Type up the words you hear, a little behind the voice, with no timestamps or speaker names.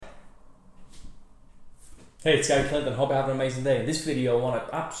Hey, it's Gary Clinton. Hope you have an amazing day. In this video, I want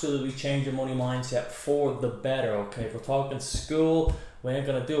to absolutely change your money mindset for the better, okay? If we're talking school, we ain't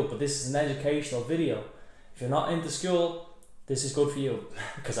going to do it, but this is an educational video. If you're not into school, this is good for you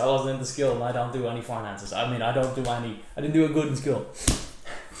because I wasn't into school and I don't do any finances. I didn't do it good in school.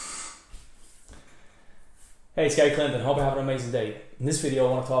 Hey, it's Gary Clinton. Hope you have an amazing day. In this video,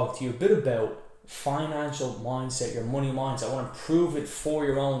 I want to talk to you a bit about financial mindset, your money mindset. I want to improve it for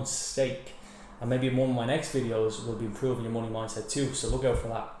your own sake. And maybe one of my next videos will be improving your money mindset too, so look out for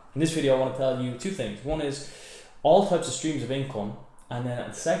that. In this video, I want to tell you two things. One is all types of streams of income, and then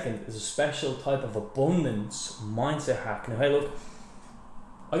the second is a special type of abundance mindset hack. Now, hey, look,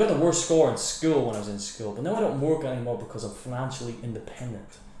 I got the worst score in school when I was in school, but now I don't work anymore because I'm financially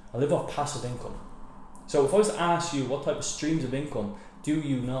independent. I live off passive income. So if I was to ask you what type of streams of income do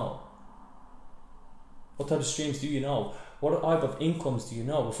you know? What type of streams do you know? What type of incomes do you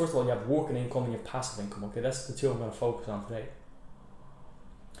know? Well, first of all, you have working income and you have passive income. Okay, that's the two I'm going to focus on today.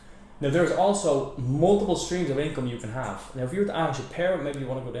 Now, there's also multiple streams of income you can have. Now, if you were to ask your parent, maybe you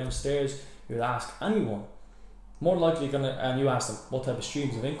want to go downstairs, you would ask anyone. More likely, and you ask them, what type of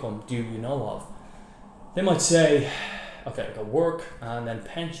streams of income do you know of? They might say, okay, I got work and then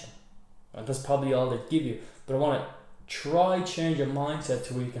pension. And that's probably all they'd give you. But I want to try change your mindset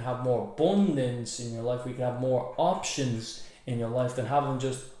to where you can have more abundance in your life, where you can have more options in your life than having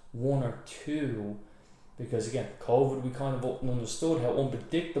just one or two. Because again, COVID, we kind of understood how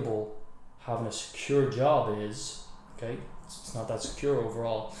unpredictable having a secure job is. Okay, it's not that secure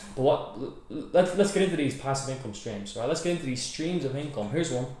overall. But let's get into these passive income streams, right? Let's get into these streams of income.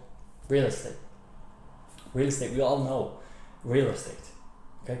 Here's one: real estate. Real estate, we all know real estate.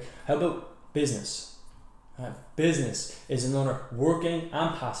 Okay, how about business? Business is another working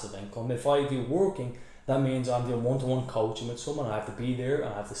and passive income. If I do working, that means I'm doing one-to-one coaching with someone. I have to be there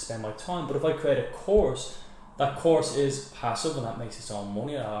and I have to spend my time. But if I create a course, that course is passive and that makes its own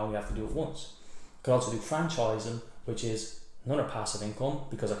money. I only have to do it once. I could also do franchising, which is another passive income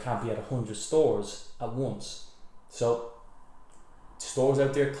because I can't be at 100 stores at once. So stores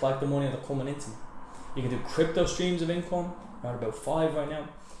out there collect the money and they're coming into me. You can do crypto streams of income, around about 5 right now.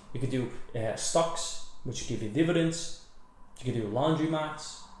 You could do stocks, which give you dividends. You could do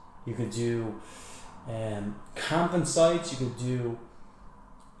laundromats. You could do camping sites. You could do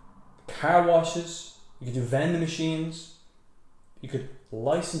car washes. You could do vending machines. You could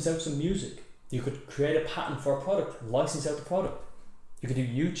license out some music. You could create a patent for a product, license out the product. You could do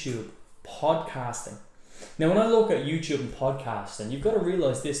YouTube, podcasting. Now, when I look at YouTube and podcasting, you've got to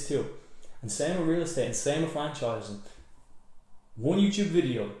realize this too. And same with real estate and same with franchising. One YouTube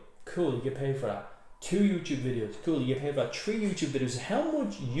video, cool, you get paid for that. 2 YouTube videos, cool, you get paid for that. 3 YouTube videos. How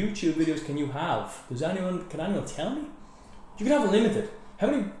much YouTube videos can you have? Can anyone tell me? You can have unlimited. How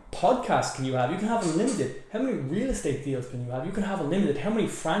many podcasts can you have? You can have unlimited. How many real estate deals can you have? You can have unlimited. How many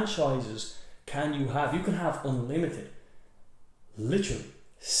franchises can you have? You can have unlimited. Literally.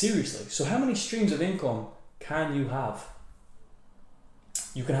 Seriously. So how many streams of income can you have?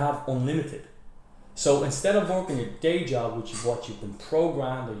 You can have unlimited. So instead of working your day job, which is what you've been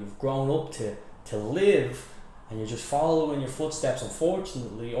programmed or you've grown up to live, and you're just following your footsteps,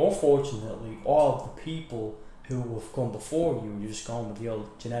 unfortunately or fortunately, all of the people who have come before you, you're just going with the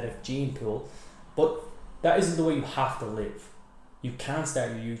old genetic gene pool. But that isn't the way you have to live. You can't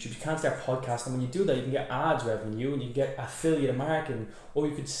start your YouTube, you can't start podcasting. When you do that, you can get ads revenue and you get affiliate marketing, or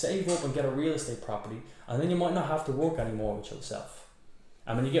you could save up and get a real estate property, and then you might not have to work anymore with yourself.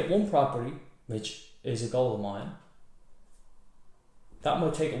 And when you get one property, which is a goal of mine, that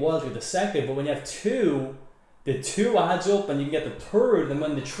might take a while to get the second, but when you have 2, the 2 adds up and you can get the third, and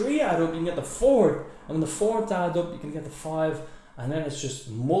when the 3 add up, you can get the 4th, and when the 4th adds up, you can get the 5, and then it's just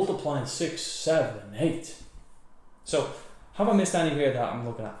multiplying 6, 7, 8. So, have I missed any here that I'm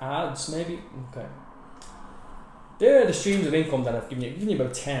looking at? Ads, maybe? Okay. There are the streams of income that I've given you. I've given you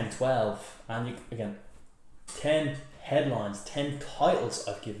about 10, 12, and again, 10 headlines, 10 titles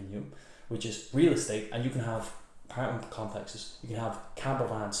I've given you, which is real estate, and you can have apartment complexes, you can have camper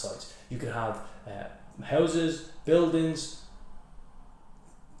van sites, you could have houses, buildings,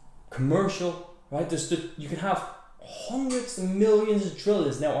 commercial, right? You can have hundreds and millions of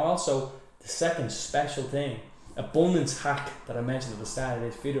trillions. Now, also the second special thing, abundance hack that I mentioned at the start of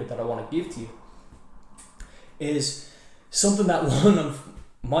this video that I want to give to you, is something that one of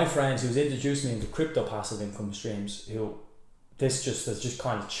my friends who's introduced me into crypto passive income streams, this has just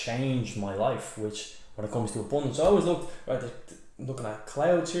kind of changed my life, which when it comes to abundance, I always looking at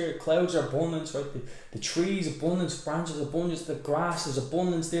clouds here. Clouds are abundance, right? The trees, abundance, branches, abundance, the grass is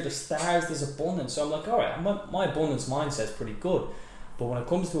abundance there, the stars, there's abundance. So I'm like, all right, my abundance mindset's pretty good. But when it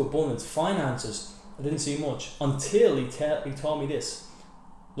comes to abundance, finances, I didn't see much until he told me this.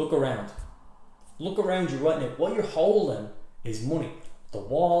 Look around. Look around you right now. What you're holding is money. The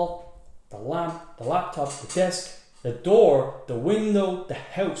wall, the lamp, the laptop, the desk, the door, the window, the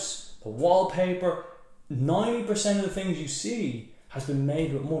house, the wallpaper. 90% of the things you see has been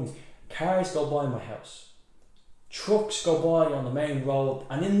made with money. Cars go by my house. Trucks go by on the main road,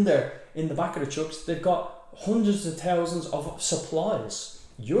 and in the back of the trucks, they've got hundreds of thousands of supplies.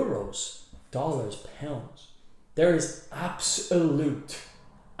 Euros, dollars, pounds. There is absolute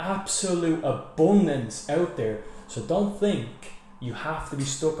abundance out there. So don't think you have to be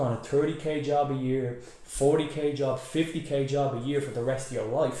stuck on a 30k job a year, 40k job, 50k job a year for the rest of your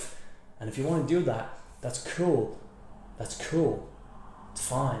life. And if you want to do that, that's cool. It's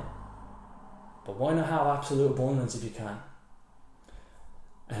fine. But why not have absolute abundance if you can?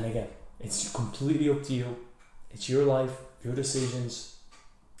 And again, it's completely up to you. It's your life, your decisions.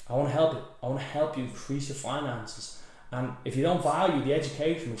 I want to help you. I want to help you increase your finances. And if you don't value the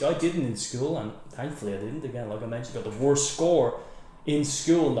education, which I didn't in school, and thankfully I didn't, again, like I mentioned, I got the worst score in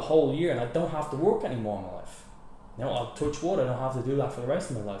school in the whole year, and I don't have to work anymore in my life. Now, I'll touch wood, I don't have to do that for the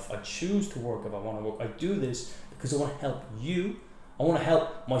rest of my life. I choose to work if I want to work. I do this because I want to help you. I want to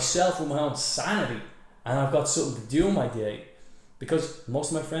help myself with my own sanity, and I've got something to do in my day, because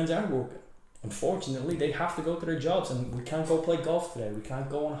most of my friends aren't working. Unfortunately, they have to go to their jobs, and we can't go play golf today. We can't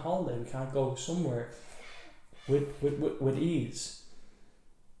go on holiday. We can't go somewhere with ease.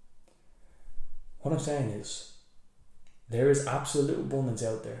 What I'm saying is, there is absolute abundance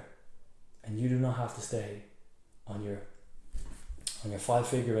out there, and you do not have to stay on your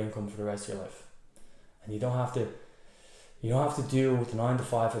 5-figure income for the rest of your life, and you don't have to deal with the 9 to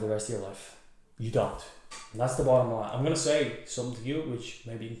 5 for the rest of your life. You don't. And that's the bottom line. I'm going to say something to you, which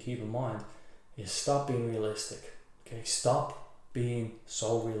maybe you can keep in mind, is stop being realistic. Okay, stop being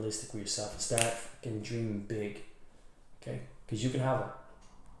so realistic with yourself and start fucking dreaming big. Okay, because you can have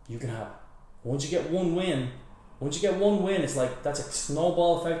it. You can have it. Once you get one win, it's like that's a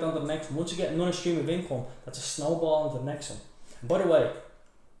snowball effect onto the next one. Once you get another stream of income, that's a snowball onto the next one. And by the way,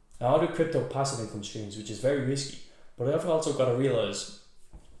 I do crypto passive income streams, which is very risky. But I've also got to realize,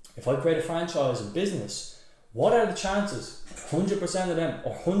 if I create a franchise and business, what are the chances 100% of them,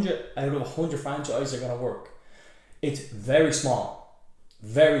 or 100 out of 100 franchises are going to work? It's very small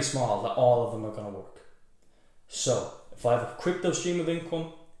that all of them are going to work. So if I have a crypto stream of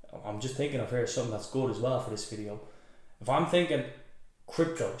income, I'm just thinking of here something that's good as well for this video. If I'm thinking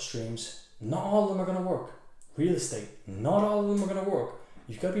crypto streams, not all of them are going to work. Real estate, not all of them are going to work.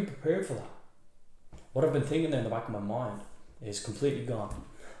 You've got to be prepared for that. What I've been thinking there in the back of my mind is completely gone.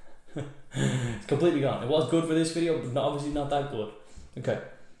 It's completely gone. It was good for this video, but obviously not that good. Okay,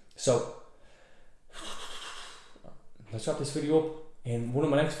 so let's wrap this video up. In one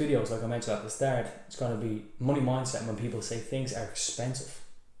of my next videos, like I mentioned at the start, it's going to be money mindset. When people say things are expensive,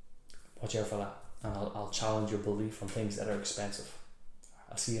 watch out for that, and I'll challenge your belief on things that are expensive.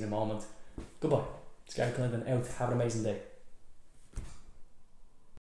 I'll see you in a moment. Goodbye. It's Gary Clinton out. Have an amazing day.